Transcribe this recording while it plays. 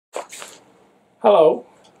Hello,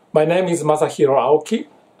 my name is Masahiro Aoki.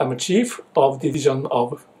 I'm Chief of Division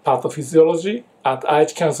of Pathophysiology at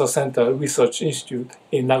Aichi Cancer Center Research Institute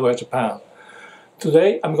in Nagoya, Japan.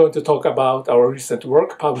 Today, I'm going to talk about our recent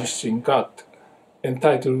work published in Gut,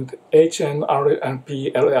 entitled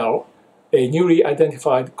HNRNPLL, a newly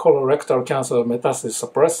identified colorectal cancer metastasis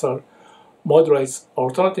suppressor, modulates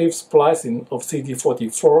alternative splicing of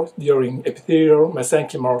CD44 during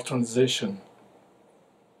epithelial-mesenchymal transition.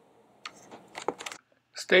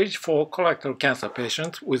 Stage 4 colorectal cancer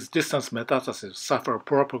patients with distant metastases suffer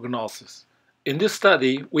poor prognosis. In this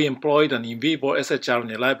study, we employed an in vivo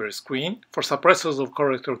shRNA library screen for suppressors of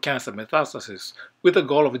colorectal cancer metastases with the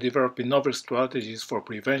goal of developing novel strategies for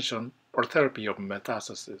prevention or therapy of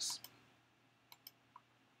metastases.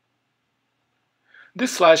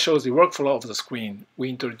 This slide shows the workflow of the screen. We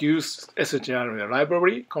introduced shRNA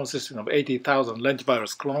library consisting of 80,000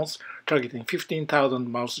 lentivirus clones targeting 15,000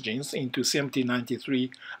 mouse genes into CMT93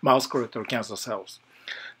 mouse colorectal cancer cells.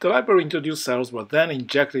 The library introduced cells were then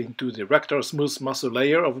injected into the rectal smooth muscle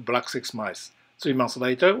layer of black 6 mice. 3 months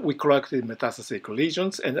later, we collected metastatic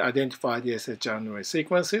lesions and identified the shRNA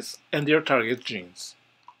sequences and their target genes.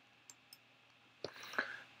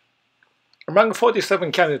 Among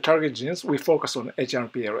 47 candidate target genes, we focus on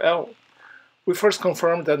HNRPLL. We first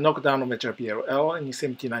confirmed that knockdown of HNRPLL in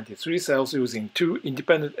CMT93 cells using 2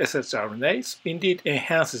 independent shRNAs indeed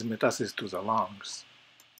enhances metastasis to the lungs.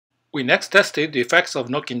 We next tested the effects of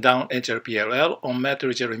knocking down HNRPLL on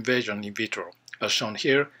metrigeal invasion in vitro. As shown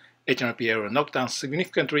here, HNRPLL knockdown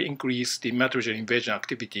significantly increased the metrigeal invasion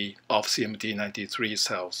activity of CMT93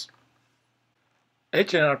 cells.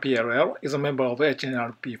 HNRPLL is a member of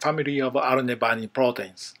HNRP family of RNA-binding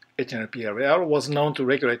proteins. HNRPLL was known to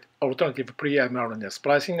regulate alternative pre-mRNA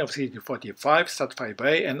splicing of CD45,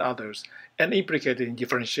 SAT5A, and others, and implicated in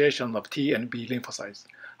differentiation of T and B lymphocytes.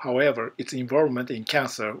 However, its involvement in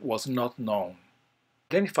cancer was not known.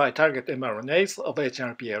 To identify target mRNAs of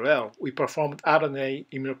HNRPLL, we performed RNA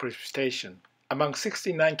immunoprecipitation. Among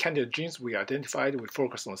 69 candidate genes we identified, we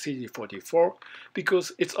focused on CD44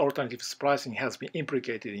 because its alternative splicing has been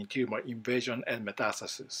implicated in tumor invasion and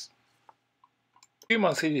metastasis.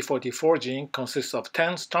 Human CD44 gene consists of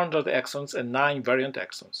 10 standard exons and 9 variant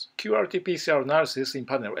exons. qRT-PCR analysis in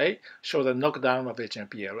panel A showed that knockdown of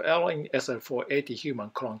HNRPLL in SL480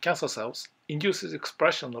 human colon cancer cells induces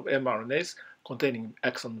expression of mRNAs containing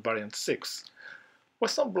exon variant 6.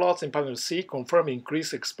 Western blots in panel C confirm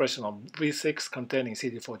increased expression of V6 containing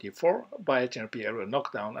CD44 by HNRPLL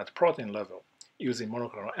knockdown at protein level, using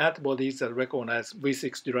monoclonal antibodies that recognize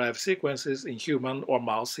V6-derived sequences in human or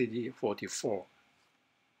mouse CD44.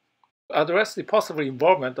 To address the possible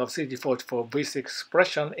involvement of CD44 V6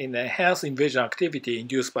 expression in enhanced invasion activity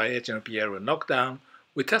induced by HNRPLL knockdown,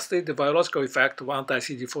 we tested the biological effect of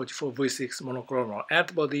anti-CD44 V6 monoclonal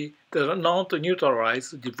antibody that are known to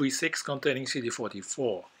neutralize the V6 containing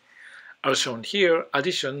CD44. As shown here,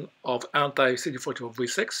 addition of anti-CD44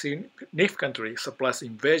 V6 significantly suppress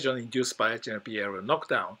invasion induced by HNRPLL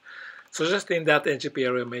knockdown, suggesting that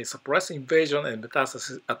HNRPLL may suppress invasion and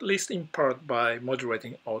metastasis at least in part by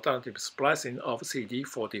modulating alternative splicing of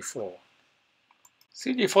CD44.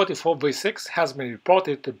 CD44 V6 has been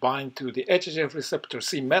reported to bind to the HGF receptor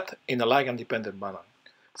c-Met in a ligand-dependent manner.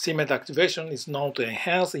 c-Met activation is known to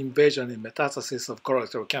enhance invasion and metastasis of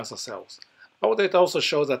colorectal cancer cells. Our data also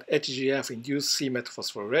shows that HGF-induced c-Met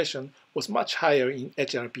phosphorylation was much higher in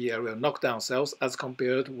HNRPLL knockdown cells as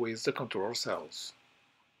compared with the control cells.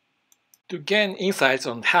 To gain insights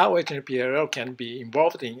on how HNRPLL can be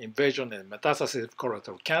involved in invasion and metastasis of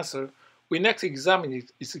colorectal cancer, we next examined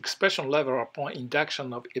its expression level upon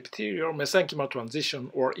induction of epithelial-mesenchymal transition,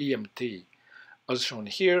 or EMT. As shown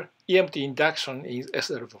here, EMT induction in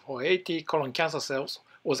SL480 colon cancer cells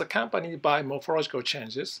was accompanied by morphological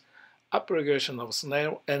changes, upregulation of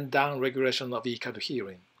SNEL, and downregulation of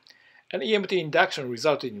E-cadherin. And EMT induction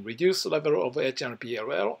resulted in reduced level of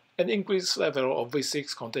HNRPLL and increased level of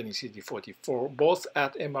V6 containing CD44, both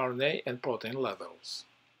at mRNA and protein levels.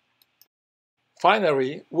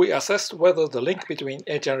 Finally, we assessed whether the link between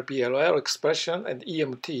HNRPLL expression and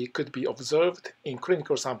EMT could be observed in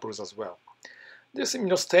clinical samples as well. This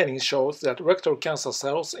immunostaining shows that rectal cancer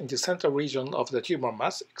cells in the central region of the tumor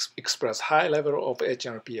mass express high level of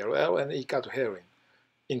HNRPLL and E-cadherin.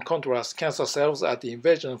 In contrast, cancer cells at the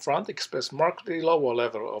invasion front express markedly lower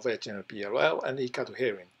level of HNRPLL and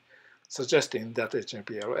E-cadherin, suggesting that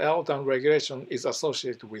HNRPLL downregulation is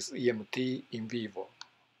associated with EMT in vivo.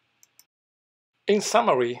 In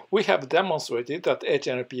summary, we have demonstrated that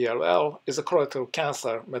HNRPLL is a colorectal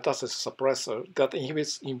cancer metastasis suppressor that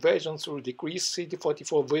inhibits invasion through decreased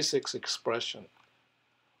CD44 V6 expression.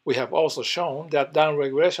 We have also shown that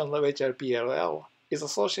downregulation of HNRPLL is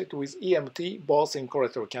associated with EMT both in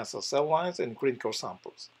colorectal cancer cell lines and clinical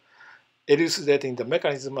samples. Elucidating the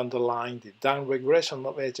mechanism underlying the downregulation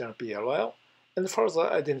of HNRPLL and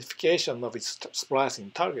further identification of its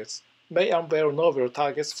splicing targets may unveil novel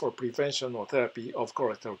targets for prevention or therapy of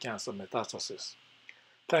colorectal cancer metastasis.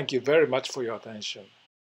 Thank you very much for your attention.